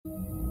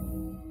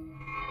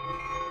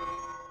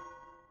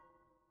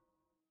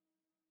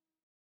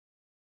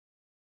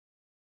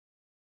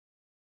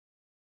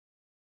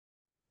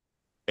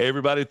Hey,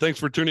 everybody. Thanks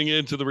for tuning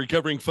in to the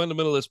Recovering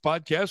Fundamentalist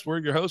Podcast. We're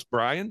your hosts,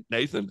 Brian,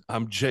 Nathan.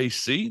 I'm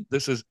JC.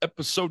 This is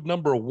episode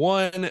number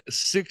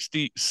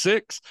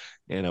 166,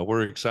 and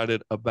we're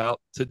excited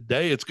about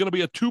today. It's going to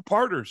be a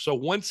two-parter. So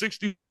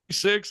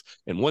 166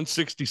 and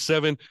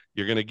 167,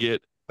 you're going to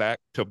get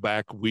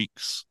back-to-back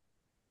weeks.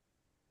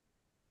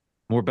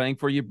 More bang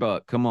for your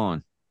buck. Come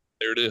on.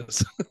 There it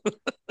is.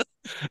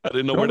 I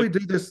didn't know Don't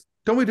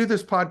we do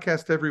this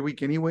podcast every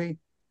week anyway?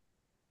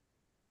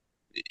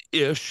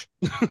 Ish.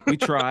 We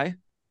try.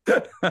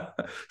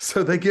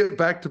 So they get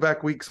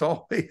back-to-back weeks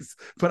always,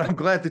 but I'm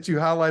glad that you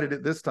highlighted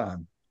it this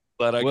time.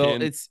 But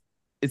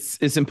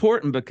it's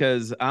important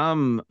because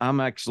I'm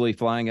actually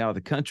flying out of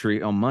the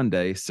country on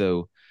Monday,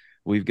 so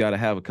we've got to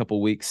have a couple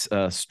weeks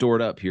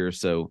stored up here.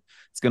 So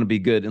it's going to be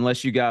good,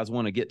 unless you guys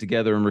want to get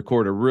together and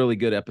record a really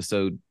good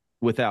episode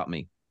without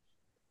me.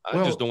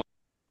 I just don't want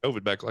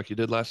COVID back like you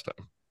did last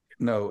time.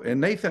 No,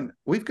 and Nathan,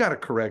 we've got to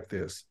correct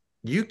this.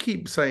 You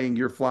keep saying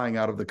you're flying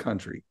out of the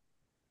country.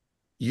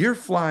 You're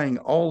flying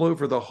all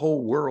over the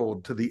whole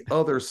world to the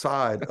other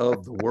side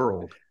of the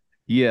world.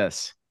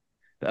 Yes,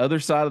 the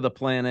other side of the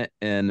planet.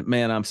 And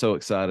man, I'm so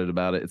excited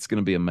about it. It's going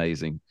to be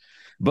amazing.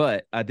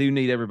 But I do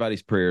need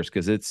everybody's prayers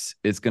because it's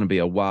going to be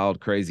a wild,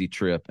 crazy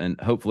trip,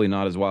 and hopefully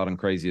not as wild and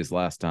crazy as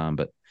last time.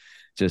 But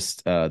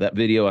just that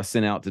video I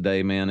sent out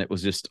today, man, it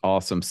was just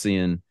awesome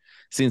seeing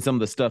some of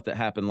the stuff that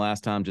happened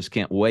last time. Just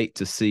can't wait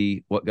to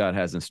see what God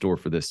has in store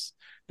for this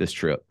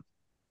trip.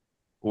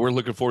 We're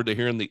looking forward to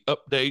hearing the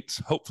updates,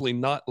 hopefully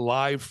not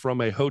live from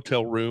a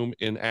hotel room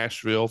in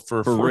Asheville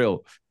for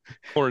real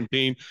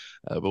quarantine,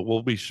 but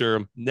we'll be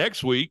sure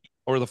next week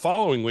or the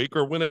following week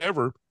or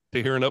whenever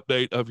to hear an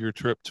update of your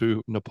trip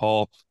to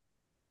Nepal.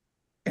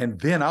 And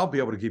then I'll be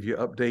able to give you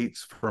updates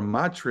from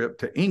my trip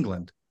to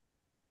England,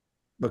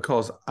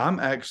 because I'm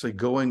actually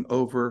going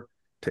over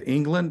to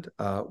England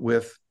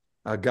with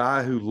a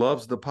guy who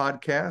loves the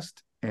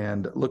podcast,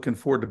 and looking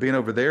forward to being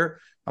over there.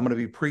 I'm going to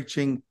be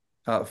preaching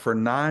for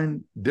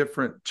 9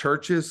 different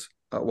churches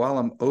while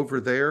I'm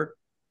over there.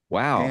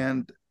 Wow.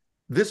 And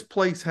this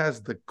place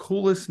has the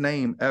coolest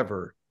name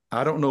ever.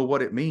 I don't know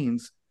what it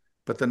means,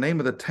 but the name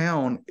of the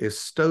town is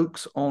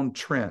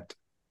Stokes-on-Trent.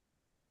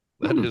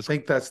 I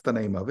think that's the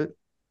name of it.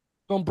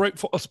 Don't break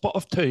for a spot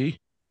of tea.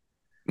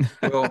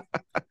 Well,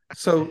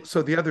 so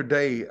the other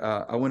day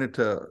I went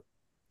into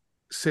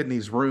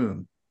Sydney's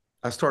room.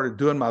 I started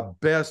doing my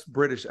best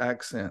British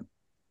accent.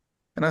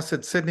 And I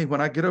said, Sydney, when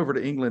I get over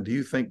to England, do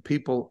you think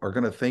people are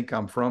going to think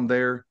I'm from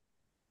there?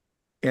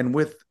 And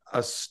with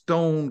a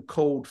stone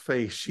cold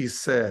face, she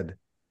said,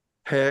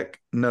 heck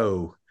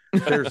no.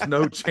 There's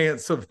no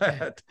chance of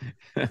that.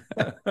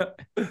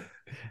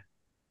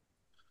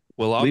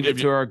 Well, I'll leave it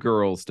to our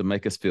girls to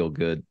make us feel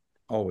good.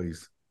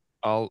 Always.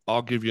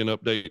 I'll give you an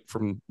update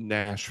from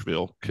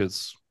Nashville,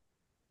 because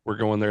we're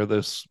going there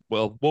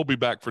we'll be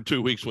back for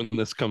 2 weeks when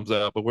this comes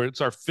out, but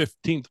it's our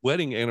 15th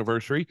wedding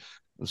anniversary.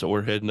 And so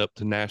we're heading up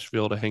to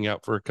Nashville to hang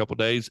out for a couple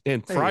days.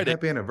 And Friday,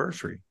 happy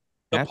anniversary.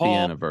 Happy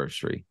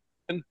anniversary.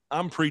 And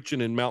I'm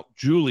preaching in Mount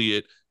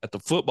Juliet at the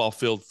football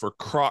field for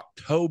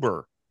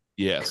Croctober.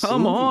 Yes.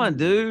 Come on,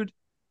 dude.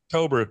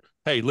 October.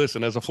 Hey,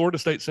 listen, as a Florida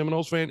State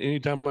Seminoles fan,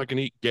 anytime I can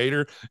eat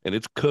gator and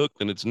it's cooked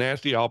and it's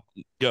nasty, I'll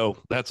go.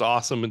 That's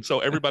awesome. And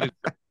so everybody's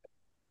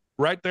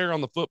right there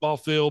on the football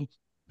field,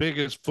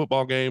 biggest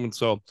football game. And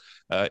so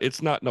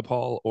it's not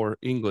Nepal or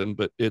England,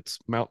 but it's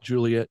Mount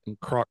Juliet and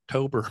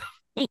Croctober.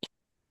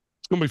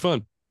 It's going to be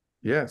fun.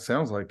 Yeah,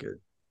 sounds like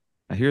it.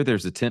 I hear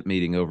there's a tent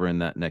meeting over in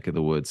that neck of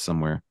the woods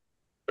somewhere.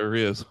 There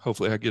is.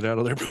 Hopefully I get out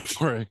of there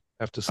before I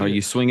have to see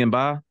you swinging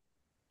by?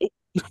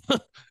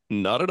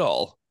 Not at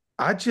all.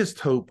 I just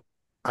hope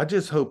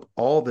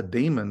all the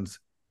demons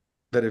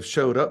that have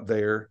showed up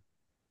there,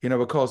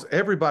 because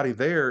everybody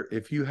there,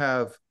 if you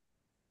have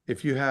a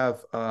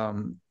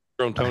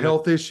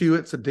health issue,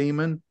 it's a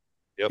demon.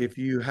 Yep. If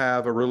you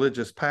have a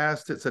religious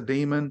past, it's a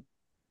demon.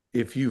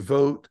 If you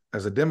vote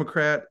as a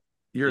Democrat,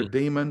 you're a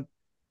demon.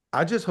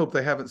 I just hope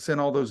they haven't sent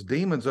all those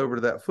demons over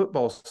to that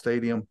football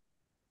stadium,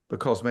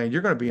 because, man,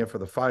 you're going to be in for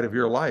the fight of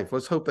your life.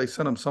 Let's hope they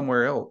sent them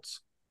somewhere else.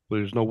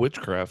 There's no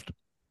witchcraft.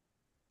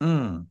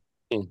 Mm.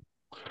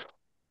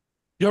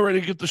 Y'all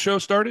ready to get the show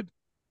started?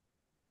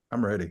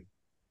 I'm ready.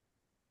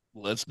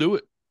 Let's do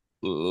it.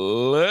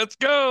 Let's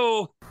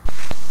go.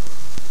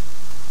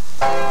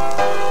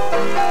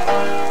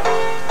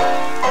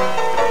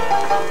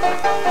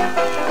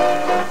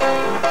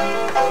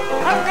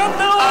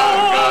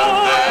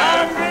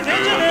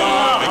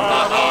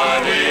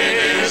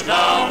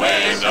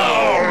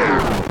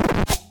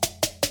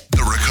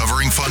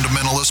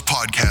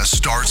 Podcast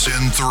starts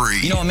in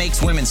 3. You know what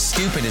makes women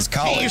stupid is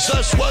college.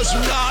 Jesus was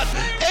not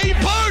a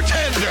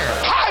bartender.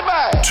 Hi,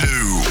 man.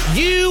 2.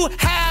 You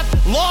have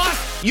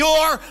lost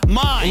your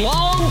mind.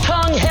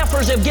 Long-tongued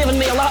heifers have given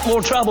me a lot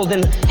more trouble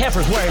than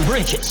heifers wearing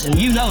breeches, and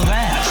you know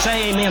that.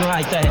 Say amen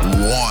right there. 1.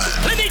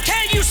 Let me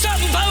tell you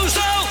something,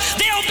 bozo.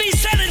 They'll be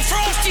selling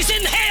Frosties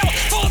in hell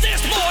for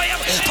this boy.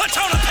 Puts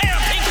on a pair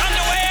of pink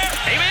underwear.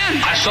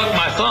 Amen. I sucked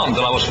my thumb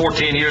till I was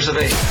 14 years of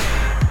age.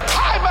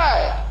 Hi,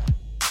 man.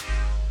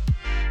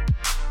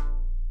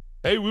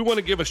 Hey, we want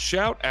to give a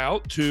shout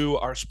out to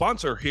our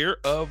sponsor here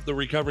of the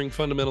Recovering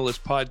Fundamentalist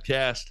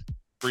podcast,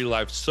 Free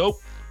Life Soap.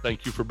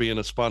 Thank you for being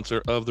a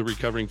sponsor of the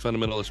Recovering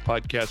Fundamentalist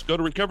podcast. Go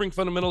to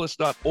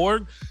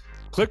recoveringfundamentalist.org,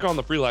 click on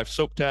the Free Life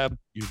Soap tab,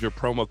 use your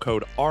promo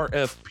code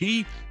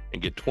RFP,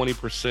 and get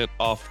 20%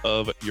 off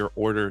of your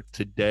order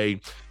today.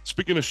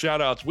 Speaking of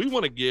shout outs, we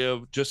want to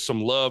give just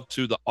some love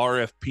to the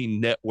RFP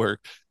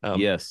network.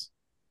 Yes.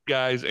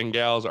 Guys and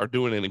gals are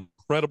doing an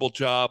incredible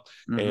job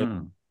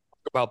and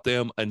about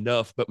them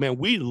enough, but man,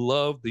 we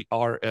love the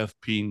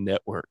RFP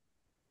network.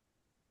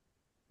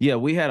 Yeah,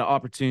 we had an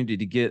opportunity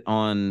to get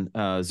on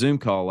a Zoom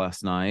call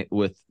last night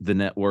with the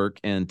network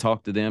and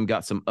talk to them,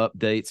 got some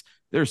updates.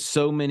 There's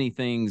so many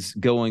things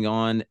going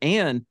on,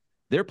 and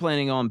they're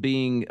planning on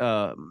being,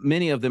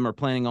 many of them are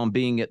planning on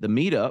being at the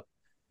meetup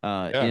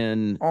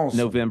in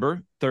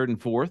November 3rd and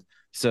 4th.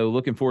 So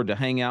looking forward to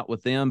hang out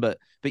with them. But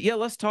yeah,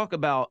 let's talk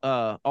about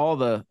all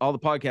the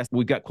podcasts.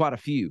 We've got quite a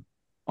few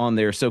on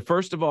there. So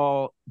first of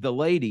all, the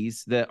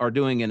ladies that are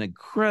doing an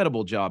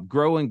incredible job,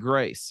 Grow in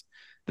Grace.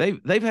 They've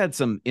had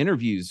some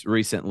interviews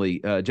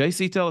recently.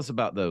 JC, tell us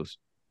about those.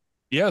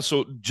 Yeah,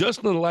 so just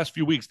in the last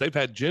few weeks, they've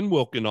had Jen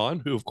Wilkin on,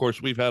 who, of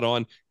course, we've had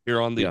on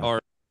here on the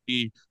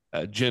RFP.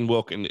 Jen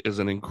Wilkin is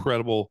an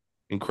incredible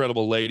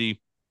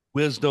lady,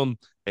 wisdom,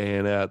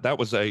 and that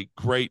was a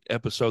great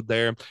episode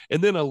there.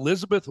 And then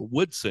Elizabeth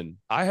Woodson.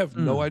 I have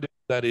no idea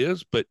who that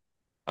is, but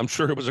I'm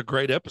sure it was a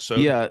great episode.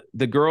 Yeah,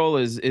 the girl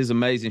is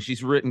amazing.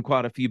 She's written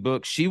quite a few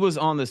books. She was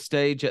on the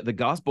stage at the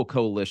Gospel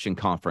Coalition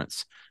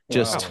conference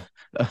just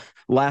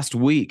last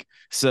week.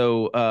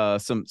 So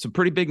some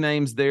pretty big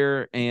names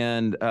there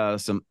and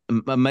some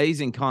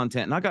amazing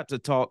content. And I got to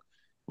talk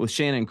with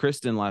Shannon and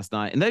Kristen last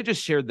night, and they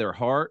just shared their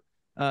heart.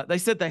 They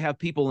said they have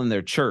people in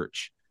their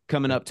church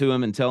coming up to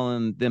them and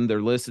telling them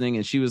they're listening.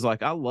 And she was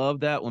like, I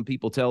love that when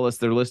people tell us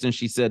they're listening.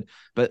 She said,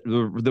 but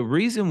the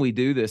reason we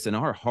do this in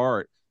our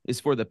heart is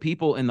for the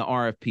people in the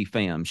RFP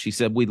fam. She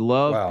said, we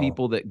love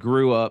people that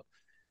grew up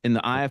in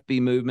the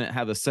IFB movement,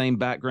 have the same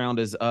background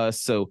as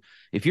us. So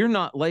if you're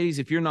not, ladies,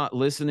 if you're not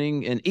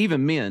listening, and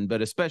even men,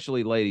 but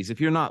especially ladies, if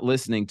you're not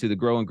listening to the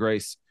Grow in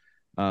Grace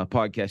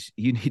podcast,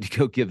 you need to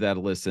go give that a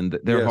listen.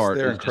 Their heart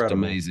is incredible. Just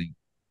amazing.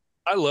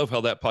 I love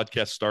how that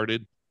podcast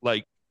started.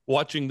 Like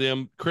watching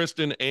them,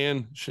 Kristen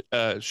and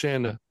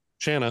Shanna,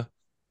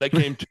 they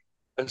came to,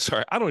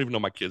 sorry, I don't even know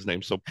my kid's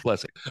name, so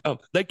bless it.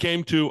 They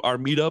came to our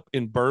meetup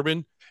in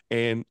Bourbon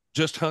and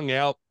just hung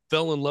out,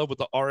 fell in love with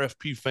the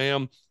RFP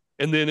fam.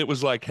 And then it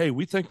was like, hey,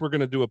 we think we're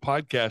going to do a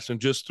podcast, and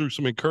just through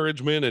some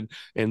encouragement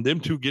and them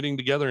two getting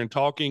together and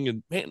talking,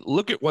 and man,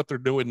 look at what they're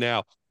doing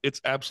now.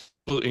 It's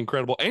absolutely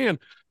incredible. And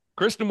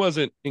Kristen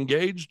wasn't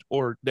engaged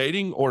or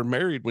dating or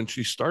married when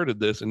she started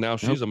this, and now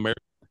she's a married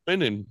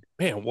woman, and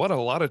man, what a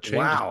lot of change.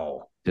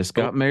 Wow. Just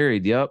got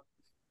married. Yep.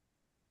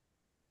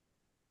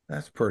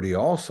 That's pretty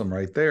awesome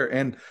right there.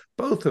 And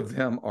both of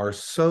them are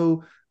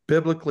so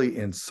biblically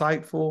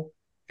insightful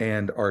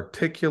and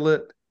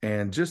articulate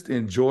and just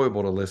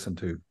enjoyable to listen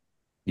to.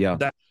 Yeah.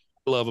 That's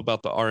what I love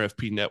about the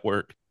RFP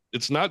network.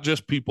 It's not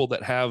just people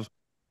that have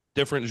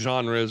different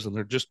genres and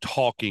they're just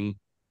talking.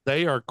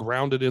 They are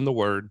grounded in the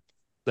word.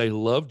 They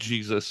love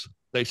Jesus.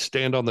 They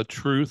stand on the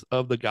truth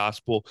of the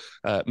gospel.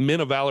 Men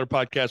of Valor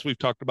podcast, we've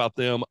talked about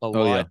them a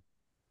lot. Yeah.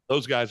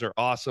 Those guys are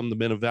awesome. The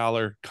Men of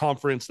Valor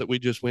conference that we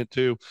just went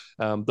to,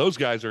 those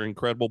guys are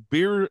incredible.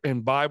 Beer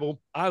and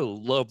Bible, I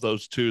love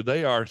those two.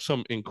 They are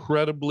some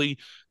incredibly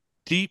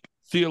deep,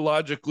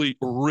 theologically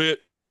rich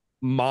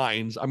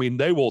minds. I mean,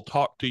 they will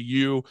talk to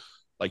you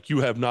like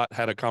you have not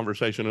had a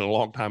conversation in a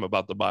long time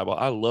about the Bible.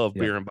 I love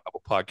Beer and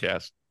Bible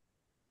podcast.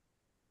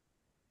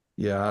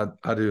 Yeah,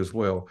 I do as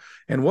well.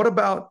 And what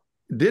about,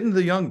 didn't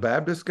the Young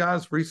Baptist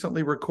guys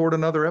recently record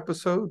another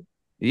episode?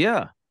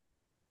 Yeah.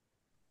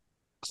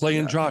 Clay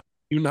and Josh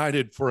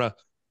united for a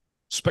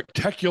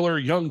spectacular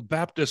Young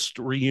Baptist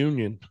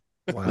reunion.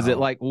 Wow. Is it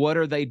like, what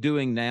are they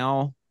doing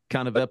now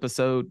kind of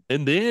episode?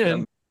 And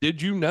then, did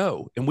you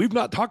know, and we've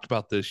not talked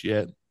about this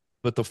yet,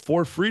 but the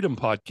For Freedom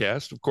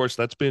podcast, of course,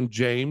 that's been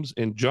James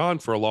and John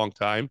for a long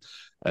time.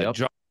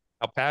 John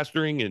now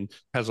pastoring and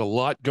has a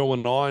lot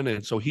going on,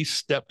 and so he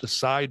stepped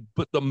aside.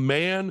 But the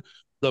man,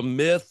 the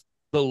myth,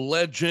 the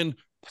legend,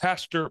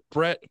 Pastor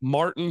Brett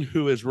Martin,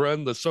 who has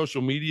run the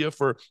social media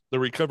for the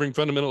Recovering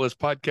Fundamentalist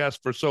podcast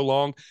for so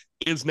long,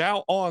 is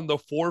now on the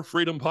For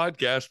Freedom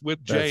podcast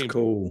with James. That's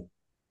cool.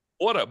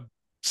 What a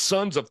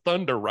sons of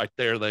thunder right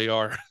there they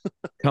are.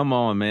 Come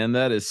on, man.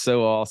 That is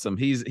so awesome.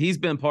 He's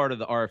been part of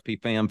the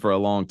RFP fam for a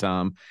long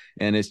time,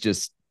 and it's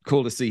just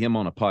cool to see him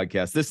on a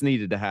podcast. This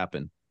needed to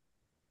happen.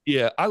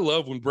 Yeah, I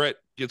love when Brett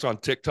gets on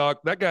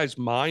TikTok. That guy's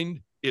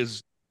mind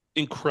is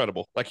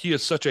incredible. Like, he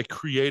is such a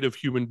creative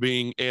human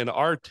being, and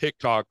our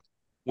TikTok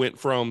went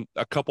from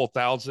a couple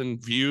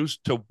thousand views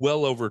to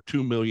well over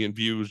 2 million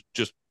views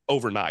just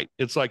overnight.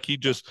 It's like he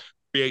just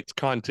creates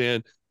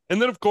content.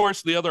 And then, of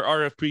course, the other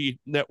RFP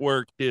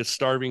network is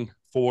Starving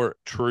for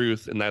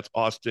Truth, and that's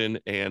Austin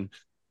and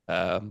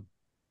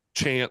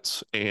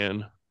Chance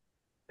and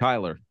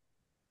Tyler.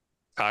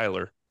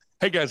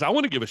 Hey, guys, I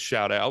want to give a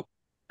shout out.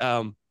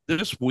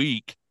 This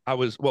week,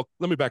 well,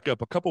 let me back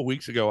up. A couple of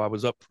weeks ago, I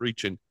was up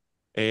preaching,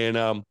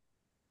 and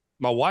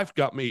my wife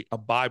got me a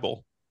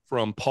Bible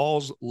from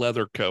Paul's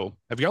Leather Co.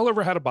 Have y'all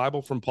ever had a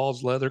Bible from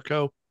Paul's Leather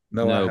Co.?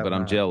 No, No, but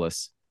I'm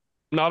jealous.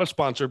 Not a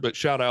sponsor, but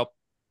shout out.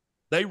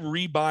 They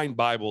rebind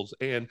Bibles,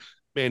 and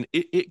man,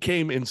 it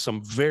came in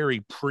some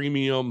very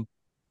premium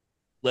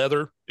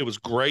leather. It was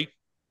great.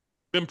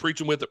 Been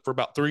preaching with it for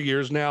about 3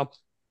 years now.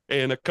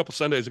 And a couple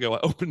Sundays ago, I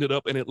opened it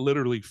up and it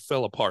literally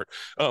fell apart.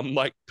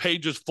 Like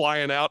pages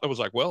flying out. I was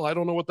like, well, I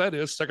don't know what that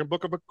is. Second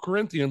book of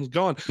Corinthians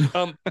gone.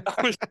 But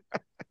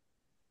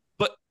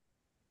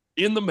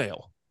in the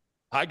mail,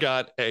 I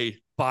got a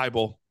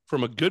Bible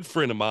from a good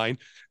friend of mine,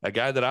 a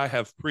guy that I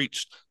have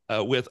preached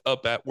with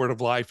up at Word of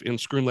Life in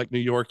Scroon Lake, New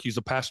York. He's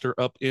a pastor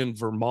up in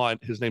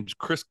Vermont. His name's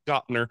Chris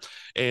Gottner,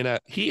 and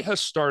he has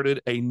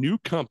started a new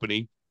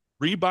company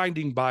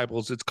rebinding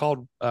Bibles. It's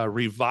called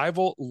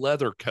Revival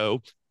Leather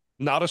Co.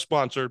 Not a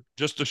sponsor,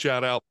 just a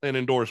shout out, an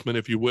endorsement,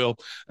 if you will.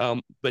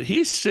 But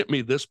he sent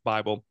me this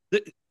Bible.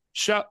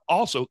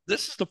 Also,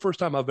 this is the first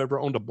time I've ever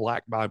owned a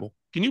black Bible.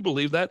 Can you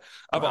believe that?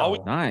 I've always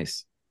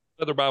Nice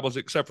other Bibles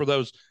except for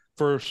those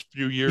first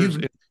few years.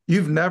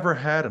 You've never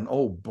had an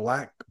old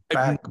black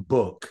back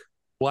book.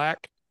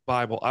 Black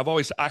Bible.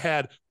 I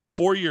had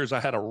 4 years. I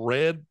had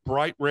a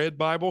bright red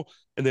Bible,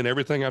 and then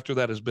everything after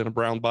that has been a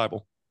brown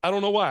Bible. I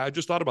don't know why. I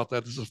just thought about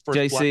that. This is the first.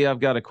 JC, I've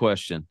got a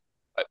question.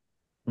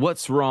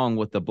 What's wrong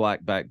with the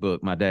black back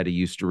book my daddy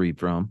used to read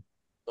from?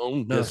 Oh,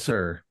 no. Yes,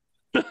 sir.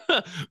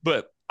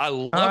 But I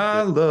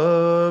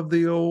love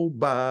the old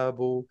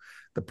Bible,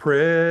 the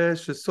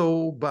precious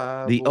old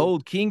Bible, the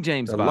old King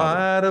James the Bible.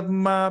 light of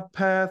my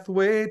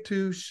pathway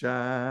to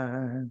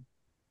shine.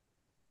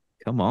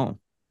 Come on.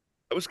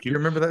 That was You cute.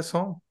 remember that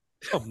song?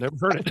 Oh, never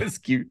heard it. That's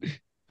cute.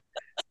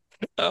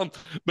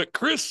 But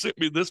Chris sent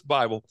me this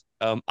Bible.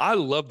 I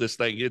love this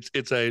thing.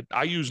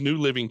 I use New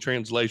Living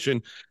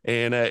Translation,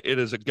 and it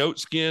is a calf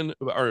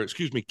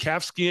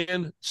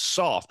skin,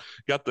 soft.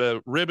 Got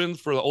the ribbons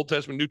for the Old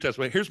Testament, New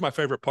Testament. Here's my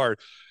favorite part.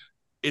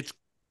 It's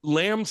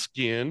lamb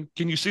skin.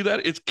 Can you see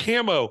that? It's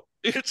camo.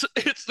 It's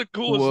the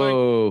coolest thing.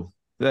 Whoa,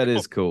 that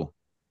is cool.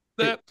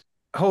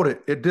 Hold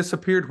it. It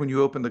disappeared when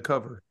you opened the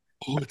cover.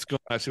 Oh, it's good.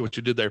 I see what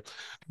you did there.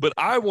 But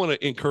I want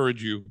to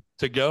encourage you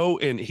to go,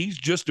 and he's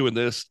just doing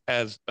this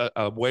as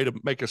a way to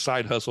make a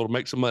side hustle, to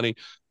make some money.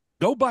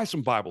 Go buy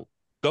some Bible.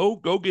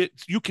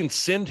 You can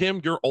send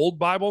him your old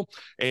Bible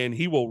and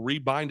he will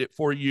rebind it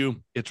for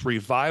you. It's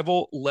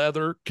Revival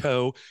Leather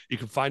Co. You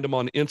can find him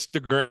on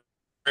Instagram.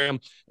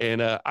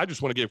 And I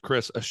just want to give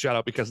Chris a shout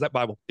out because that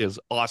Bible is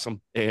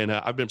awesome. And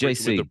I've been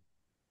preaching with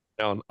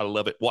him. I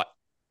love it. What?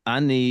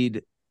 I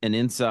need an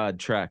inside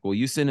track. Will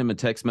you send him a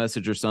text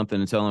message or something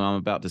and tell him I'm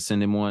about to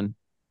send him one?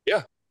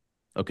 Yeah.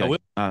 Okay.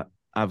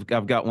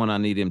 I've got one I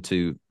need him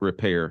to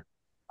repair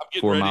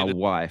for my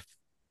wife.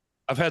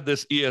 I've had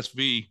this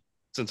ESV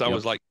since I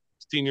was like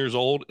 16 years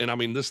old. And I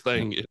mean, this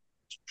thing is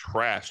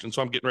trashed. And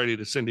so I'm getting ready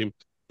to send him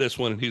this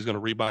one and he's going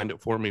to rebind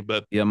it for me.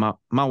 But yeah,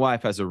 my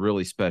wife has a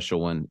really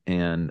special one.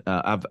 And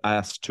I've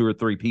asked 2 or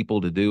 3 people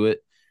to do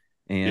it.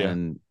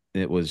 And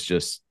it was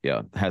just,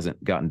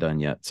 hasn't gotten done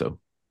yet. So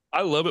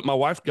I love it. My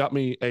wife got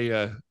me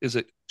is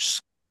it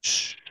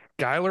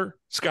Skylar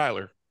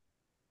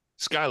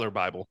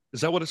Bible?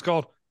 Is that what it's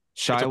called?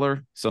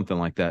 Shiler, something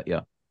like that.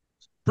 Yeah.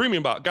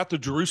 Premium Bible. Got the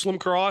Jerusalem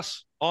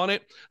cross on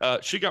it.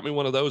 She got me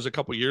one of those a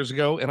couple years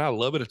ago, and I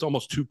love it. It's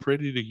almost too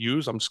pretty to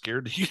use. I'm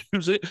scared to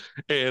use it.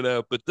 And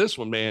but this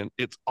one, man,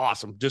 it's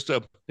awesome. Just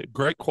a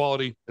great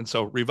quality. And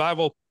so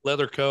Revival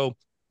Leather Co.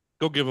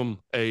 Go give them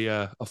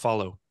a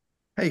follow.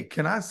 Hey,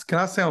 can I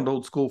sound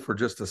old school for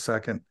just a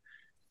second?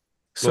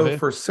 So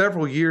for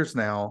several years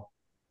now,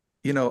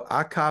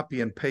 I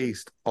copy and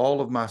paste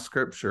all of my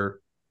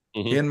scripture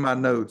in my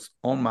notes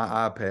on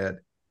my iPad.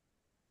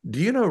 Do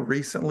you know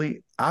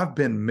recently I've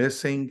been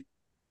missing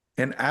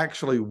and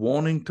actually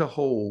wanting to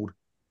hold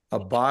a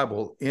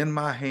Bible in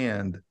my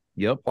hand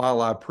while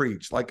I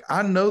preach? Like,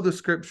 I know the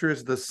scripture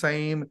is the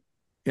same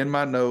in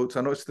my notes.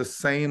 I know it's the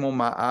same on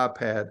my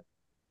iPad,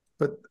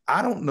 but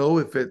I don't know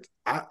if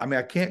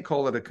I can't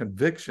call it a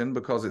conviction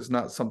because it's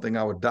not something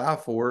I would die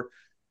for.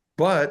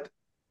 But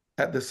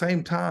at the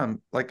same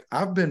time, like,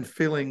 I've been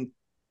feeling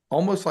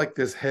almost like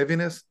this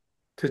heaviness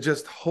to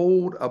just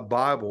hold a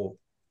Bible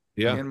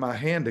in my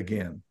hand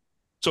again.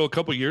 So a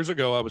couple of years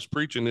ago, I was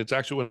preaching. It's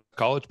actually a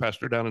college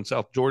pastor down in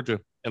South Georgia.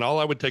 And all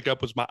I would take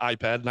up was my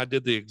iPad. And I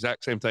did the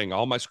exact same thing.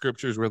 All my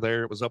scriptures were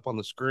there. It was up on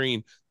the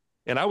screen.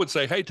 And I would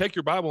say, hey, take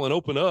your Bible and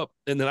open up.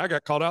 And then I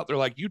got called out. They're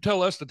like, you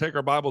tell us to take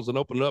our Bibles and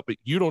open it up, but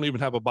you don't even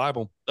have a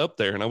Bible up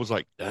there. And I was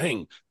like,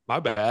 dang, my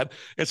bad.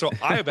 And so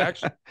I have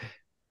actually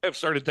have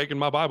started taking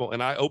my Bible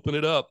and I open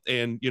it up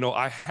and,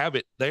 I have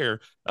it there.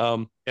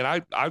 And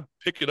I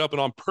pick it up and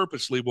on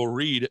purposely will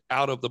read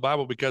out of the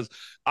Bible because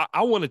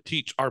I want to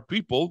teach our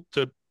people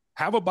to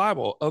have a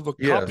Bible of a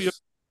copy of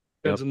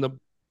and the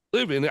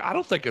live in it. I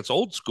don't think it's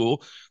old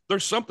school.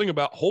 There's something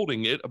about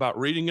holding it, about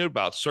reading it,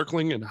 about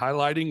circling and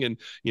highlighting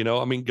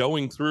and,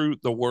 going through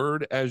the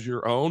word as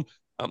your own.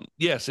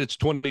 Yes, it's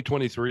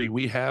 2023.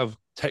 We have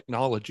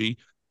technology,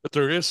 But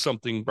there is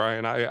something,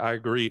 Brian, I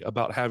agree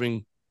about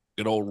having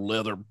an old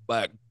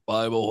leatherback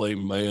Bible.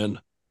 Amen.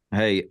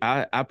 Hey,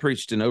 I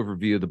preached an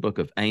overview of the book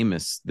of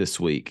Amos this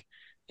week,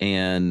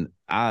 and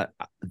I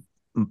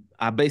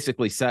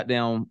basically sat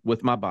down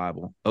with my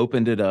Bible,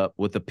 opened it up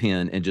with a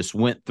pen, and just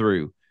went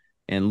through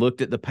and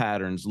looked at the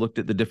patterns, looked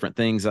at the different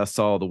things I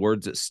saw, the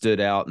words that stood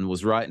out, and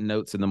was writing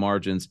notes in the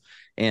margins.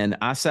 And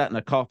I sat in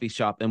a coffee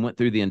shop and went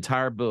through the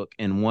entire book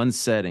in one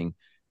setting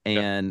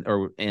and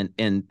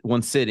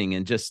one sitting,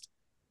 and just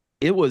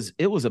it was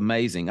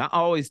amazing. I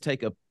always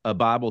take a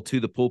Bible to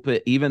the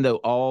pulpit, even though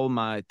all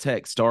my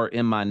texts are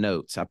in my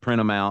notes. I print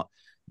them out,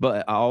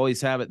 but I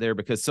always have it there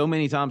because so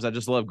many times I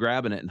just love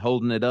grabbing it and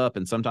holding it up,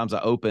 and sometimes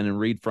I open and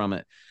read from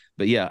it.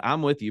 But yeah,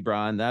 I'm with you,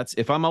 Brian. That's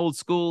if I'm old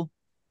school,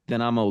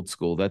 then I'm old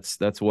school. That's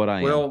what I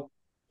am. Well,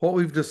 what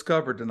we've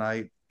discovered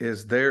tonight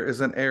is there is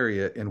an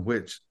area in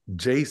which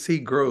J.C.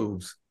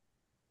 Groves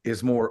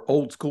is more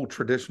old school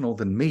traditional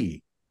than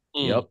me.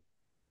 Yep.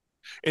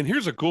 And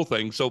here's a cool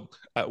thing. So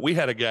we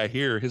had a guy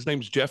here. His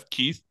name's Jeff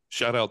Keith.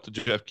 Shout out to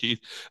Jeff Keith.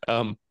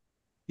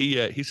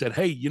 He said,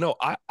 hey,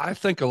 I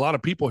think a lot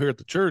of people here at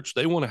the church,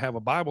 they want to have a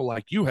Bible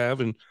like you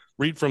have and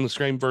read from the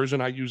same version.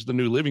 I use the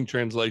New Living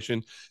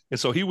Translation. And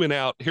so he went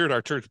out here at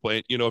our church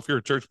plant. If you're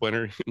a church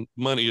planter,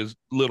 money is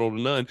little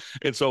to none.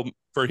 And so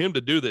for him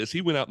to do this, he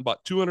went out and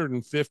bought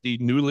 250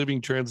 New Living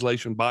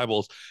Translation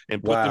Bibles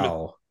and put them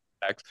in.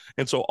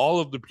 And so all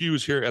of the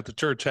pews here at the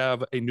church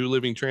have a New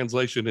Living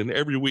Translation, and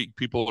every week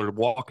people are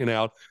walking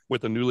out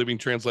with a New Living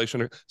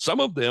Translation.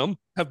 Some of them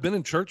have been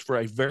in church for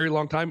a very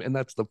long time, and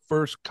that's the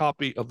first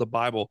copy of the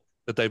Bible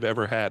that they've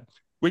ever had.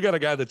 We got a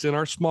guy that's in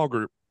our small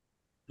group.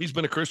 He's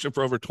been a Christian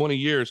for over 20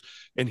 years,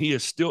 and he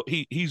is still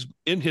he's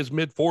in his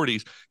mid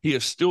 40s. He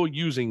is still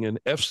using an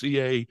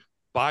FCA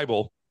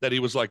Bible that he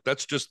was like,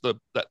 that's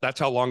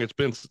how long it's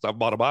been since I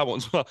bought a Bible.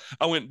 And so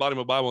I went and bought him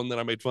a Bible, and then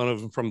I made fun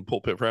of him from the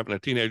pulpit for having a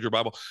teenager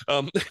Bible.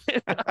 I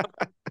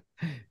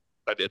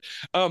did.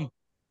 But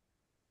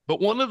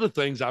one of the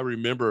things I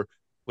remember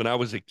when I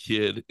was a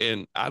kid,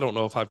 and I don't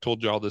know if I've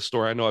told you all this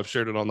story, I know I've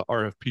shared it on the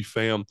RFP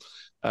fam,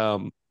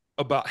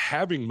 about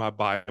having my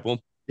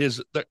Bible,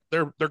 is that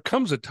there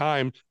comes a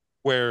time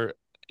where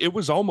it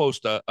was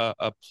almost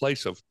a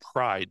place of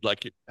pride,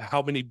 like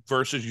how many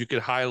verses you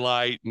could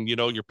highlight and,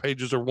 your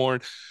pages are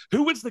worn.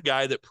 Who was the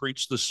guy that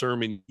preached the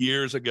sermon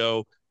years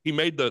ago? He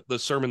made the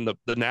sermon,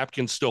 the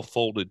napkin still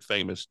folded,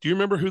 famous. Do you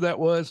remember who that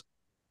was?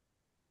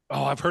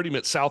 Oh, I've heard him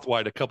at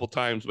Southwide a couple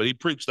times, but he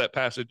preached that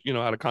passage,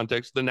 out of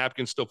context. The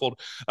napkin still folded.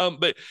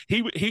 But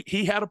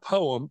he had a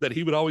poem that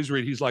he would always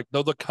read. He's like,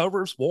 though the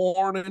cover's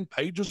worn and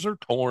pages are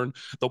torn,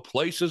 though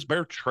places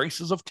bear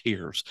traces of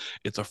tears,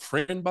 it's a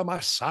friend by my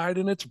side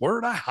and its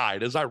word I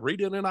hide as I read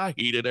it and I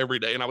heed it every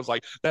day. And I was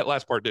like, that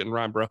last part didn't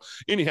rhyme, bro.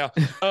 Anyhow.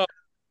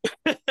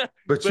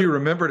 But you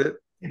remembered it.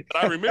 But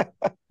I remember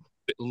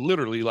it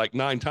literally like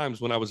 9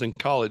 times when I was in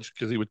college,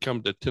 because he would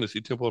come to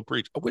Tennessee Temple and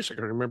preach. I wish I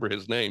could remember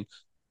his name.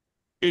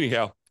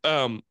 Anyhow,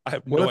 I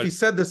have well, if he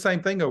said the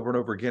same thing over and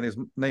over again, his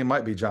name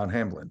might be John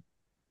Hamlin.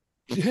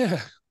 Yeah.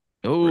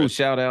 Oh,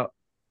 shout out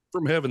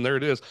from heaven. There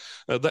it is.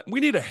 We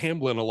need a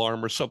Hamlin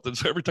alarm or something.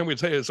 So every time we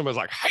say it, somebody's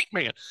like, hey,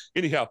 man.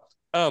 Anyhow,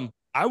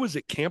 I was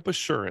at Camp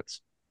Assurance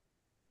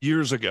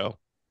years ago,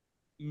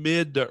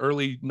 mid to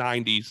early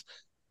 90s.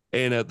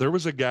 And there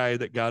was a guy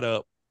that got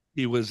up.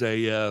 He was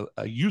a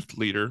youth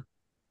leader,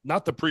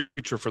 not the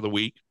preacher for the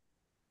week.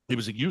 He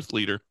was a youth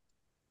leader.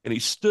 And he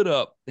stood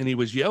up and he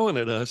was yelling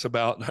at us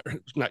about,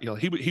 not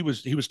yelling, he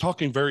was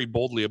talking very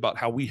boldly about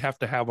how we have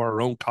to have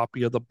our own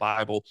copy of the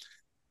Bible.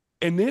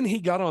 And then he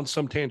got on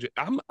some tangent.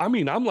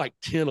 I'm like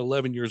 10,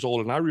 11 years old,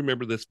 and I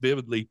remember this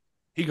vividly.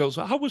 He goes,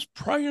 I was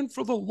praying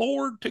for the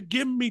Lord to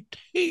give me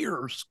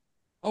tears.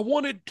 I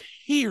wanted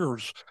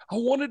tears. I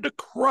wanted to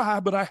cry,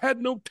 but I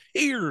had no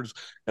tears.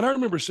 And I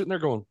remember sitting there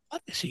going,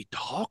 what is he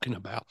talking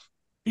about?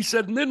 He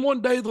said, and then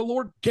one day the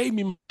Lord gave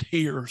me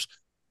tears.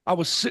 I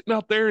was sitting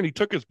out there and he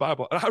took his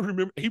Bible. And I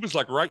remember he was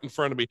like right in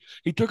front of me.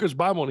 He took his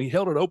Bible and he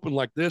held it open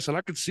like this. And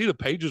I could see the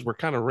pages were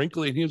kind of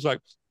wrinkly. And he was like,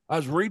 I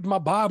was reading my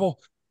Bible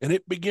and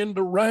it began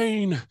to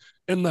rain.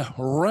 And the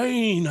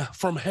rain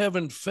from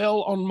heaven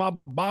fell on my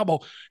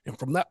Bible. And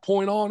from that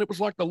point on, it was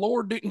like the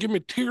Lord didn't give me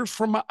tears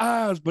from my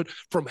eyes, but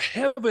from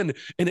heaven.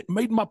 And it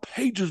made my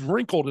pages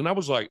wrinkled. And I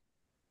was like,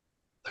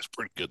 that's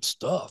pretty good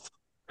stuff.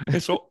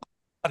 And so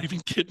not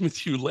even kidding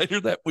with you. Later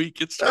that week,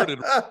 it started.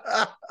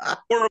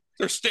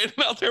 They're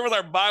standing out there with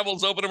our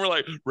Bibles open, and we're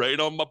like, "Right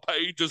on my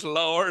pages,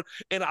 Lord."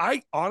 And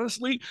I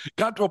honestly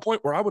got to a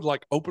point where I would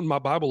like open my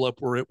Bible up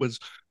where it was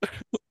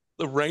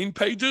the rain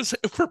pages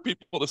for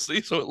people to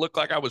see, so it looked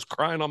like I was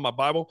crying on my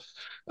Bible.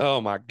 Oh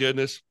my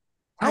goodness!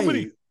 How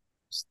many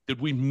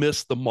did we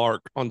miss the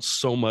mark on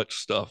so much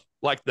stuff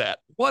like that?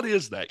 What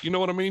is that? You know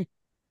what I mean?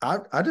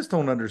 I just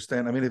don't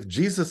understand. I mean, if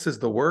Jesus is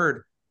the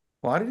Word,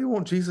 why did you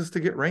want Jesus to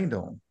get rained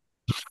on?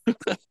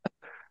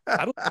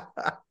 I don't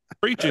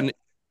preaching.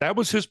 That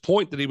was his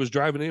point that he was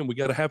driving in. We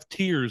got to have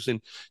tears,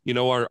 and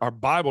our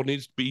Bible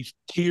needs to be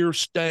tear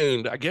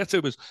stained. I guess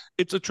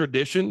it's a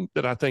tradition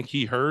that I think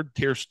he heard,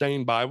 tear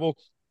stained Bible.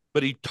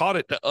 but he taught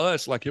it to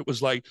us like it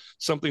was like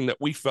something that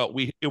we felt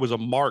it was a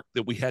mark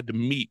that we had to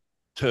meet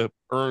to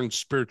earn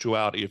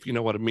spirituality, if you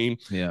know what I mean.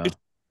 Yeah.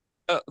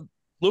 Uh,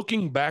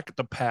 Looking back at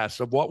the past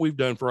of what we've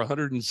done for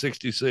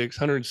 166,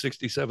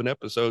 167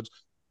 episodes,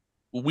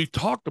 we've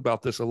talked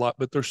about this a lot,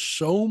 but there's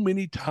so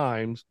many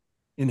times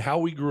in how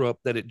we grew up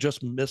that it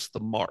just missed the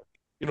mark.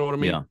 You know what I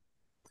mean? Yeah.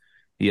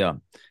 Yeah.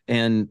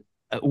 And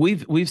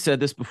we've said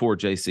this before,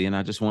 JC, and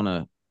I just want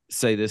to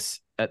say this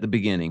at the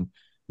beginning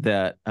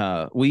that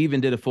we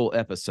even did a full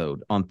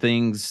episode on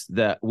things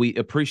that we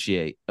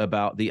appreciate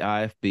about the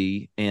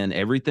IFB, and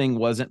everything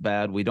wasn't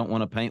bad. We don't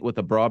want to paint with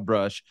a broad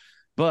brush,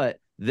 but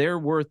there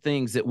were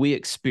things that we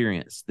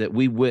experienced, that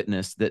we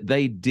witnessed, that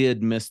they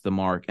did miss the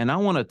mark. And I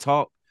want to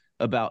talk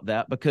about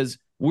that because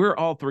we're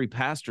all three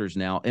pastors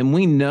now, and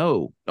we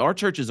know our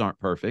churches aren't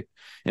perfect.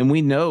 And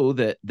we know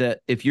that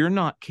if you're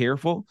not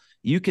careful,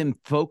 you can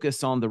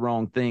focus on the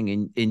wrong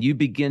thing and you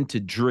begin to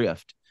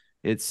drift.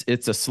 It's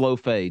a slow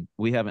fade.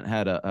 We haven't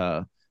had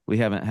a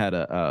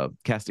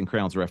Casting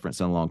Crowns reference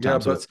in a long time. Yeah,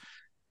 so but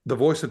the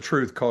voice of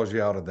truth calls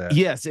you out of that.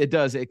 Yes, it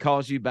does. It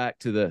calls you back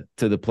to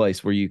the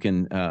place where you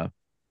can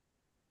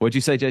what'd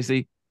you say,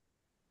 JC?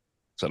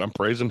 Said I'm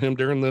praising him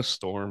during this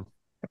storm.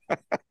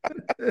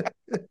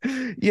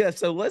 Yeah,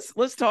 so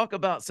let's talk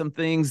about some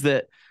things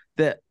that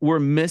we're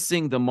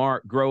missing the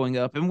mark growing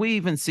up. And we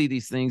even see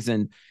these things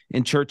in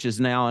churches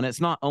now. And it's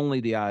not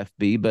only the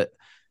IFB, but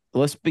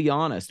let's be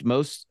honest,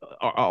 most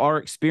our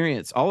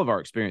experience, all of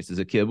our experience as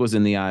a kid was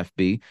in the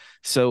IFB.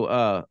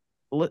 So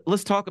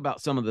let's talk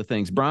about some of the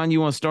things. Brian, you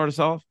want to start us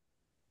off?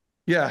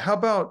 Yeah, how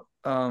about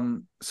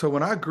so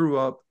when I grew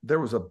up, there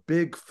was a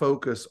big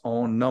focus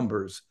on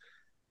numbers.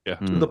 Yeah.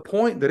 To the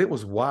point that it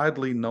was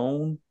widely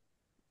known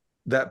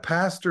that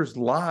pastors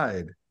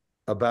lied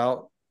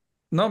about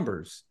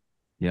numbers.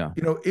 Yeah.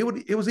 You know,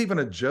 it was even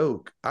a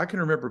joke. I can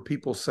remember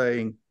people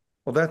saying,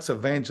 well, that's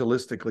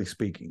evangelistically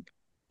speaking.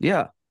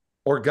 Yeah.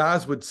 Or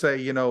guys would say,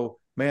 you know,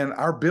 man,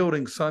 our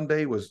building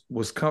Sunday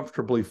was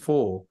comfortably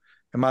full.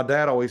 And my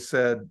dad always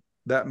said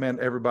that meant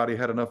everybody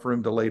had enough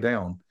room to lay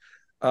down.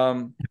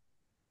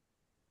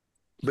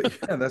 But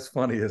yeah, that's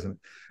funny, isn't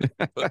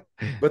it?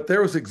 But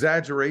there was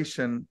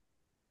exaggeration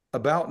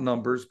about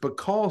numbers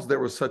because there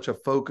was such a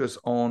focus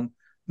on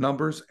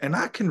numbers. And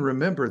I can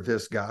remember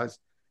this, guys,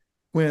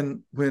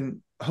 when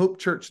Hope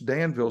Church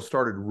Danville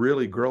started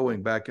really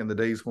growing back in the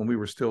days when we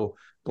were still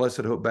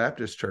Blessed Hope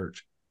Baptist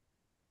Church.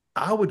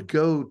 I would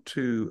go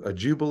to a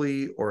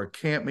Jubilee or a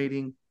camp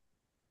meeting,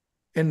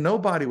 and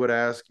nobody would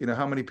ask, you know,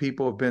 how many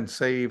people have been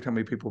saved, how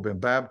many people have been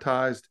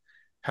baptized,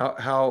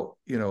 how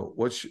you know,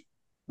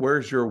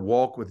 where's your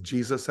walk with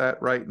Jesus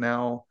at right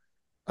now?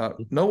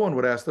 No one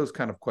would ask those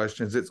kind of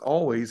questions. It's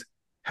always,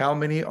 how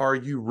many are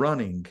you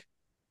running?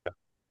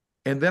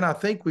 And then I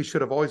think we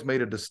should have always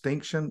made a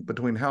distinction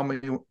between how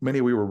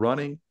many we were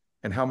running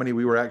and how many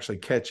we were actually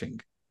catching.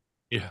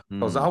 Yeah.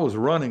 Because I was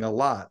running a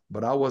lot,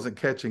 but I wasn't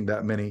catching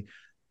that many.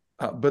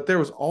 But there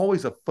was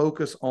always a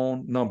focus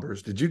on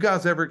numbers. Did you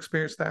guys ever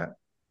experience that?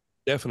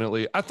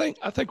 Definitely. I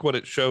think what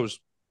it shows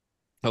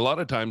a lot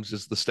of times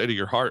is the state of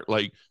your heart,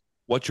 like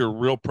what your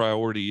real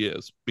priority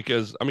is.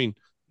 Because I mean,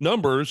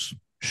 numbers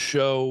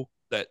show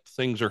that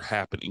things are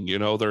happening, you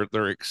know,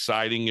 they're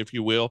exciting, if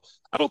you will.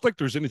 I don't think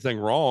there's anything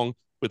wrong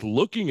with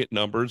looking at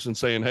numbers and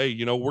saying, hey,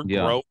 you know, we're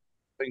growing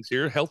things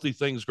here, healthy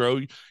things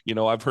grow. You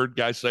know, I've heard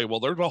guys say, well,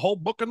 there's a whole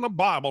book in the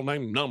Bible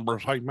named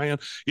Numbers. Hey, man,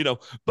 you know,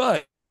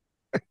 but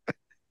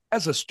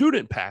as a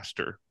student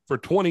pastor for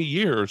 20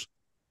 years,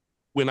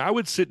 when I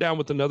would sit down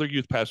with another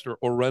youth pastor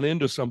or run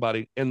into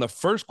somebody, and the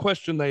first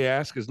question they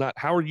ask is not,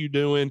 how are you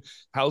doing?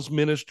 How's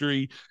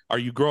ministry? Are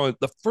you growing?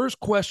 The first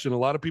question a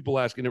lot of people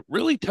ask, and it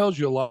really tells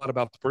you a lot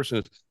about the person,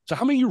 is, so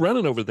how many are you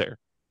running over there?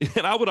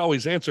 And I would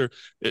always answer,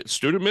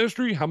 student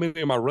ministry. How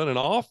many am I running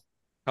off?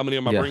 How many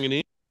am I bringing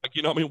in? Like,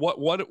 you know, I mean,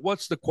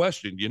 what's the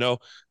question? You know,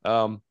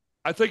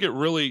 I think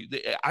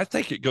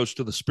it goes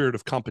to the spirit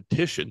of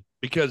competition,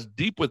 because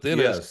deep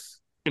within us,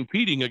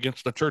 competing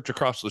against the church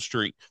across the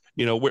street,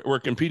 you know, we're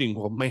competing.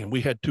 Well, man,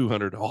 we had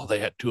 200. Oh, they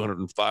had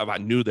 205. I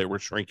knew they were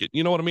shrinking.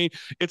 You know what I mean?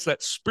 It's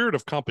that spirit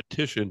of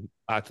competition,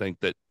 I think,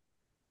 that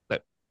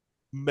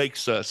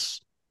makes us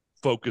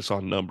focus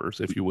on numbers,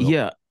 if you will.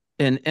 Yeah.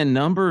 And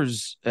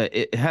numbers,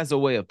 it has a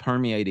way of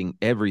permeating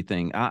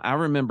everything. I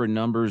remember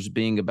numbers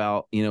being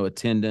about, you know,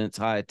 attendance,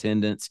 high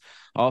attendance,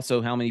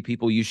 also how many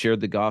people you shared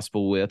the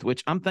gospel with,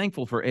 which I'm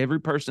thankful for every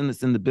person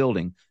that's in the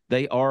building.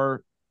 They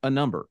are a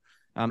number.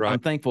 I'm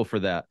thankful for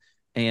that.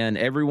 And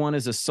everyone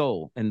is a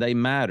soul and they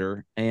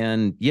matter.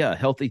 And yeah,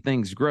 healthy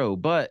things grow.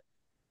 But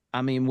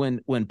I mean,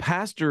 when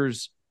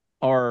pastors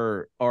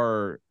are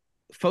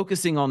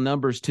focusing on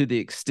numbers to the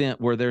extent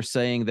where they're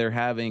saying they're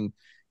having,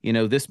 you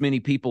know, this many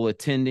people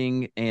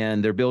attending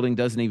and their building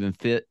doesn't even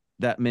fit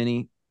that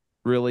many,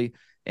 really.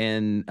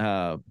 And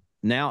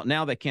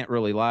now they can't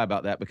really lie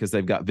about that because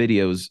they've got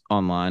videos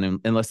online, and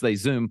unless they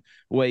zoom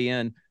way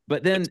in.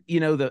 But then, you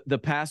know, the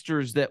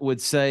pastors that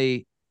would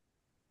say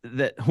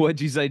that, what'd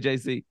you say,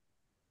 JC?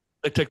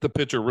 They take the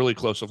picture really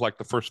close of like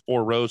the first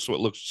 4 rows, so it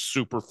looks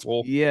super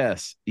full.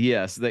 Yes.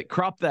 They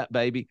crop that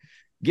baby.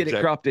 Get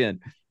it cropped in.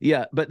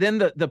 Yeah. But then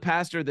the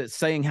pastor that's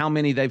saying how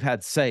many they've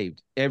had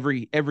saved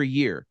every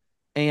year.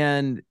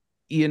 And,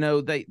 you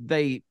know,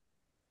 they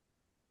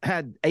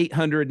had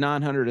 800,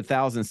 900,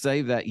 1,000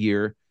 saved that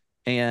year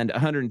and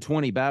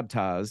 120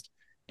 baptized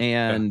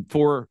and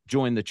 4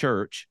 joined the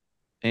church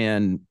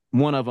and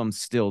one of them's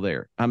still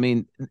there. I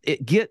mean,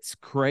 it gets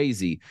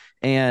crazy.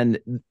 And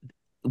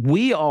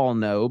we all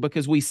know,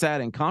 because we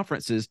sat in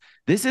conferences,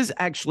 this is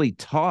actually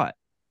taught.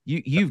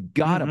 You've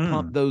got to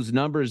pump those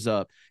numbers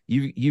up.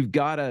 You've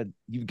got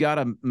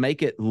to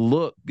make it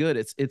look good.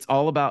 It's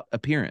all about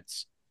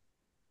appearance.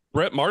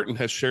 Brett Martin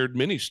has shared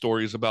many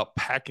stories about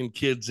packing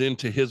kids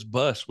into his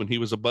bus when he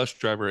was a bus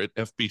driver at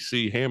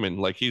FBC Hammond.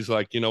 Like, he's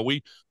like, you know,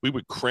 we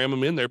would cram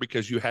them in there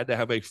because you had to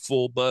have a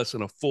full bus,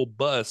 and a full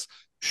bus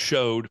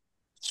showed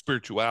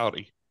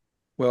spirituality.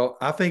 Well,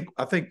 I think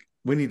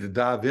we need to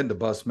dive into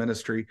bus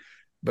ministry,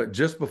 but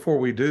just before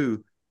we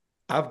do,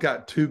 I've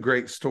got 2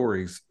 great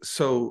stories.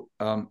 So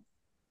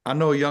I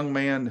know a young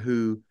man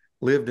who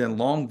lived in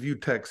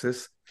Longview,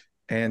 Texas.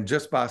 And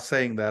just by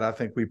saying that, I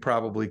think we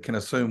probably can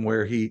assume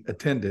where he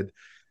attended.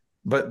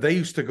 But they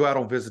used to go out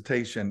on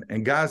visitation.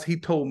 And guys, he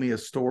told me a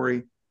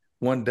story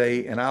one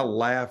day, and I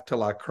laughed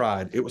till I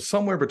cried. It was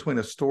somewhere between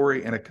a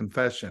story and a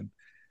confession.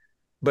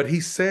 But he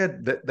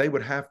said that they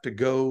would have to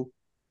go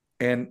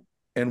and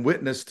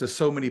witness to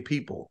so many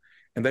people,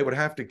 and they would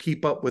have to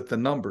keep up with the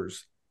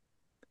numbers.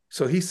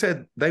 So he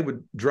said they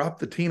would drop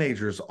the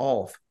teenagers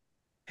off.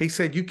 He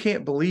said, you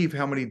can't believe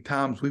how many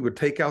times we would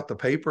take out the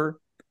paper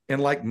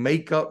and like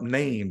make up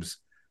names,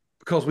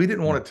 because we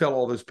didn't want to tell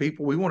all those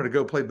people. We wanted to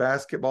go play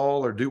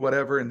basketball or do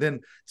whatever. And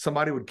then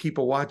somebody would keep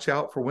a watch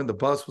out for when the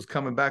bus was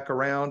coming back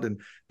around,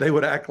 and they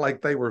would act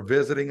like they were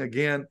visiting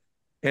again.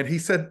 And he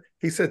said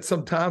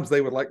sometimes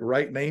they would like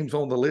write names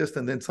on the list,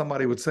 and then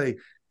somebody would say,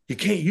 you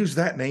can't use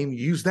that name.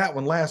 You used that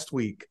one last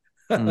week.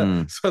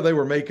 So they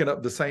were making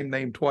up the same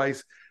name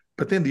twice.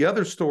 But then the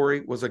other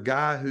story was a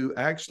guy who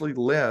actually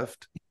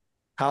left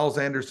Hyles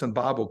Anderson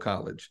Bible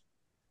College.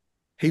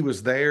 He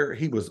was there.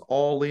 He was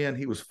all in.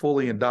 He was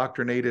fully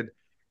indoctrinated.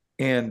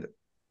 And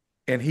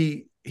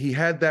he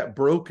had that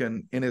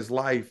broken in his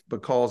life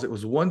because it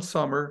was one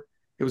summer.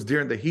 It was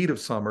during the heat of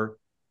summer,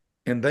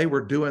 and they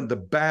were doing the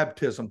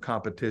baptism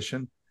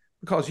competition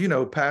because, you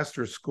know,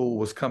 pastor's school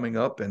was coming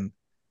up, and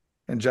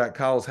Jack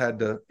Hyles had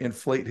to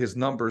inflate his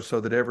numbers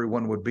so that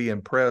everyone would be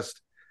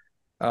impressed.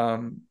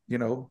 You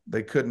know,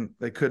 they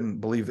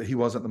couldn't believe that he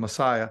wasn't the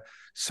Messiah.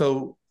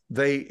 So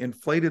they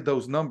inflated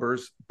those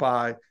numbers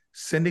by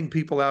sending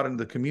people out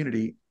into the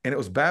community, and it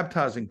was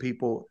baptizing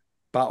people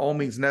by all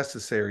means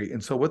necessary.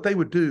 And so what they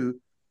would do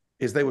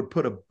is they would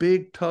put a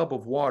big tub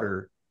of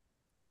water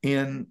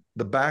in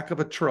the back of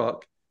a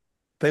truck.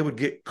 They would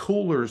get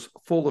coolers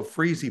full of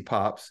Freezy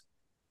Pops.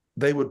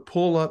 They would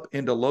pull up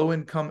into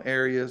low-income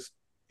areas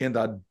in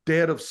the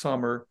dead of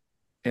summer,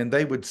 and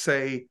they would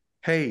say,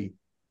 hey,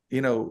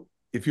 you know,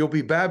 if you'll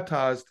be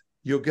baptized,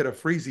 you'll get a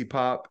Freezy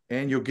Pop,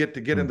 and you'll get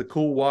to get in the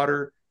cool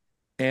water.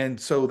 And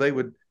so they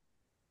would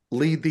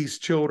lead these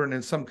children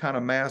in some kind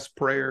of mass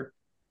prayer.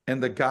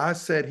 And the guy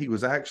said he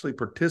was actually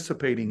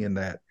participating in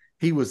that.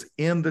 He was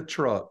in the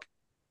truck.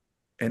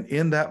 And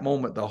in that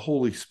moment, the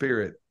Holy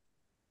Spirit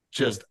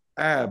just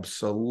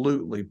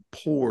absolutely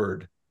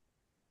poured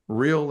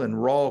real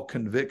and raw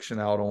conviction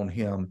out on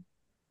him.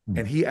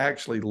 And he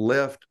actually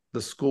left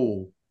the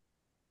school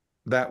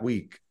that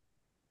week.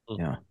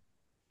 Yeah.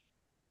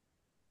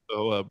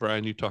 So,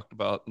 Brian, you talked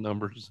about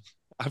numbers.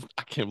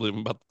 I can't believe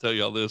I'm about to tell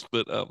you all this,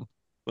 but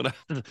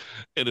and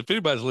if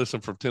anybody's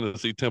listening from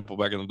Tennessee Temple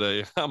back in the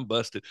day, I'm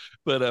busted.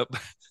 But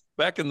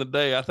back in the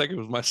day, I think it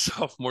was my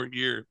sophomore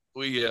year,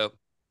 we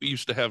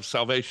used to have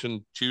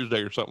Salvation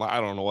Tuesday or something.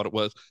 I don't know what it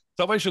was.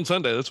 Salvation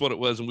Sunday, that's what it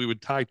was. And we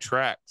would tie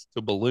tracks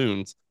to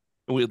balloons,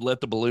 and we'd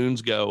let the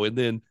balloons go. And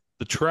then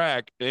the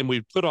track, and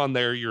we'd put on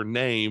there your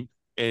name,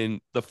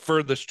 and the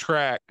furthest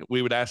track,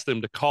 we would ask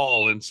them to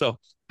call. And so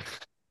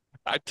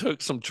I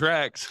took some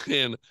tracks,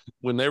 and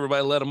when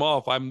everybody let them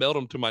off, I mailed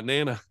them to my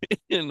Nana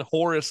in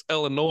Horace,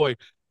 Illinois.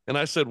 And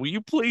I said, will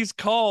you please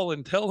call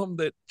and tell them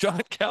that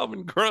John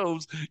Calvin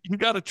Groves, you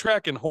got a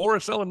track in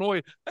Horace,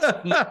 Illinois.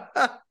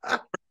 I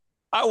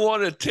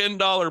wanted a $10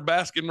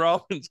 Baskin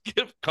Robbins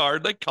gift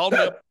card. They called me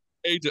up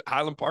at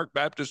Highland Park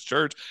Baptist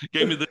Church,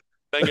 gave me the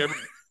thing.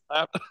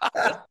 I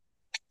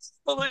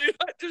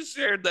just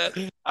shared that.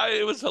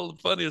 It was the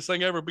funniest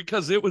thing ever,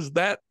 because it was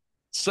that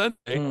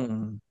Sunday.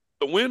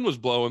 The wind was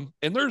blowing,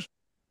 and there's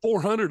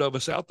 400 of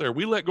us out there.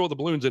 We let go of the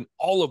balloons, and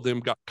all of them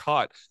got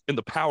caught in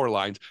the power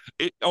lines.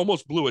 It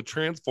almost blew a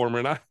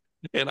transformer,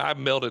 and I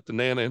mailed it to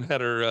Nana and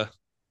had her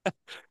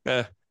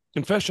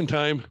confession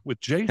time with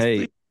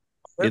JC.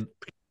 Hey,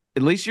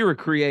 at least you were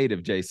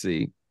creative,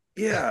 JC.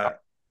 Yeah.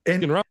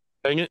 And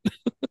dang it.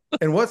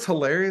 And what's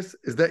hilarious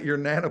is that your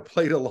Nana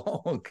played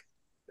along.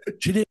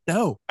 She didn't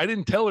know. I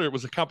didn't tell her it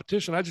was a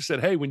competition. I just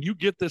said, hey, when you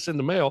get this in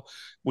the mail,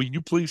 will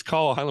you please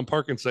call Highland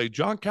Park and say,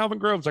 John Calvin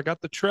Groves, I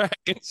got the track.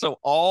 And so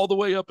all the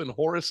way up in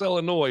Horace,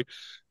 Illinois.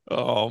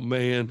 Oh,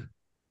 man.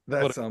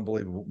 That's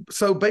unbelievable.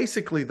 So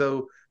basically,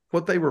 though,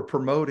 what they were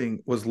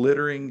promoting was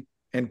littering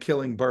and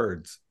killing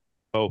birds.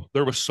 Oh,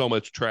 there was so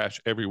much trash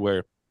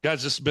everywhere.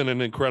 Guys, this has been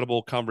an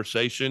incredible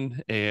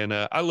conversation, and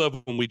I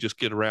love when we just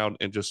get around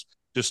and just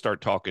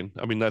start talking.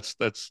 I mean, that's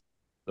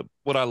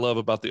what I love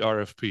about the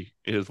RFP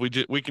is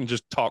we can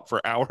just talk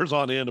for hours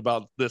on end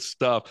about this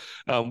stuff.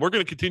 We're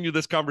going to continue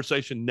this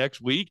conversation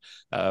next week.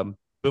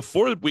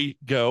 Before we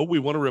go, we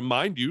want to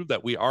remind you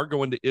that we are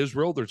going to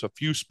Israel. There's a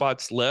few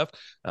spots left.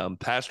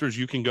 Pastors,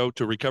 you can go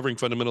to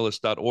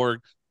recoveringfundamentalist.org,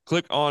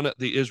 click on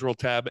the Israel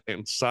tab,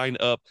 and sign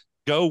up.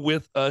 Go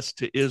with us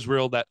to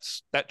Israel. That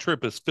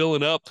trip is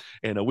filling up,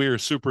 and we are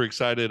super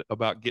excited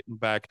about getting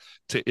back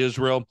to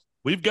Israel.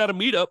 We've got a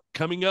meetup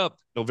coming up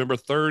November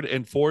 3rd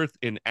and 4th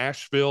in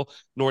Asheville,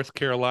 North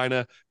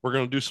Carolina. We're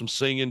going to do some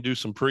singing, do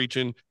some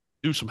preaching,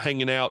 do some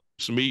hanging out,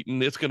 some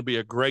eating. It's going to be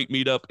a great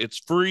meetup. It's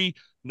free,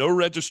 no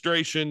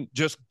registration.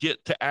 Just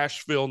get to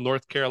Asheville,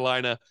 North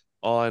Carolina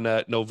on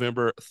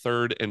November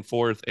 3rd and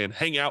 4th and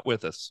hang out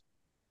with us.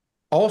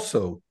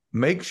 Also,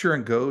 make sure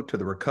and go to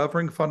the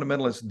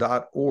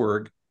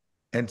recoveringfundamentalist.org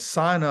and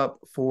sign up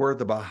for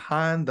the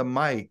Behind the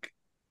Mic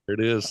There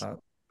it is.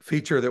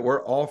 Feature that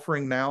we're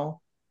offering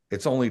now.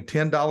 It's only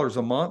 $10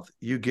 a month.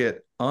 You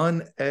get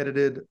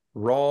unedited,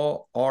 raw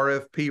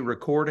RFP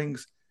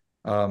recordings,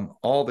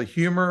 all the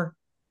humor,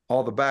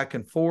 all the back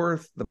and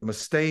forth, the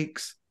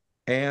mistakes,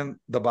 and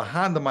the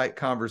behind the mic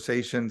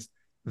conversations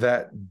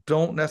that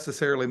don't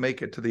necessarily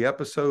make it to the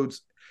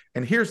episodes.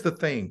 And here's the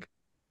thing,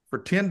 for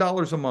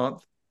 $10 a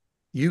month,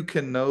 you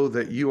can know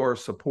that you are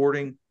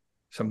supporting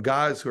some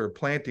guys who are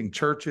planting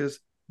churches.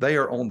 They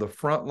are on the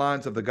front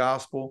lines of the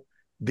gospel.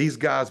 These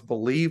guys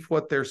believe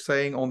what they're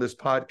saying on this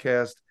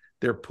podcast.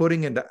 They're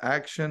putting into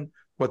action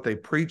what they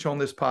preach on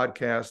this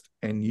podcast,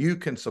 and you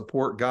can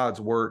support God's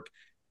work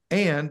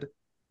and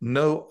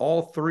know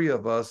all three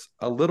of us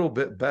a little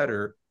bit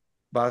better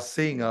by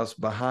seeing us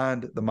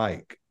behind the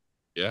mic.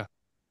 Yeah.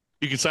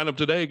 You can sign up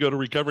today. Go to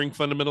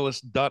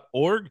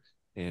recoveringfundamentalist.org,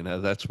 and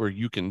that's where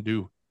you can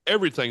do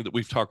everything that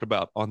we've talked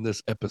about on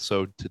this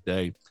episode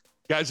today.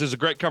 Guys, this is a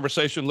great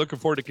conversation. Looking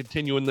forward to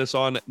continuing this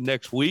on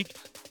next week.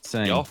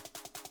 Same. Y'all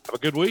have a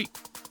good week.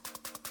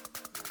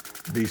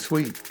 Be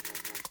sweet.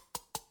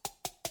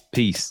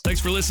 Peace. Thanks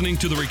for listening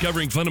to the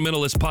Recovering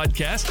Fundamentalist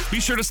podcast.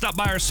 Be sure to stop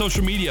by our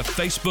social media,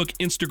 Facebook,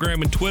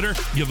 Instagram, and Twitter.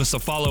 Give us a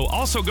follow.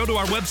 Also, go to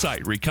our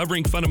website,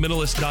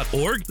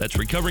 recoveringfundamentalist.org. That's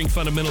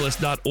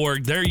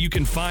recoveringfundamentalist.org. There you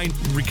can find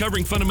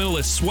Recovering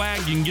Fundamentalist swag.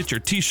 You can get your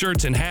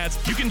t-shirts and hats.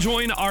 You can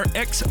join our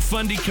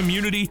ex-Fundy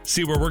community,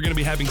 see where we're going to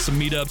be having some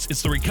meetups.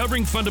 It's the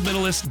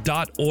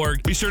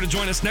recoveringfundamentalist.org. Be sure to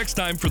join us next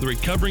time for the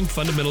Recovering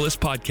Fundamentalist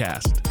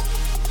podcast.